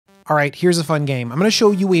All right, here's a fun game. I'm going to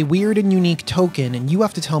show you a weird and unique token, and you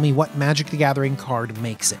have to tell me what Magic the Gathering card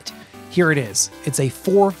makes it. Here it is. It's a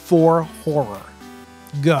 4/4 horror.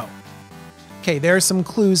 Go. Okay, there are some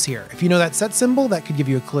clues here. If you know that set symbol, that could give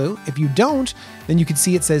you a clue. If you don't, then you can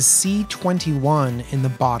see it says C21 in the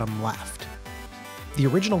bottom left. The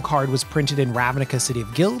original card was printed in Ravnica City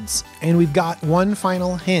of Guilds, and we've got one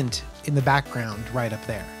final hint in the background right up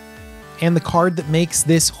there. And the card that makes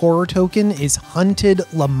this horror token is Hunted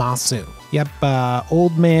Lamassu. Yep,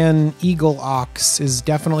 Old Man Eagle Ox is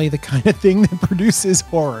definitely the kind of thing that produces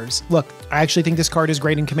horrors. Look, I actually think this card is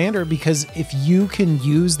great in Commander because if you can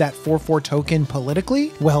use that 4/4 token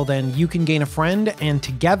politically, well then you can gain a friend and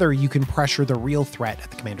together you can pressure the real threat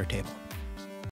at the Commander table.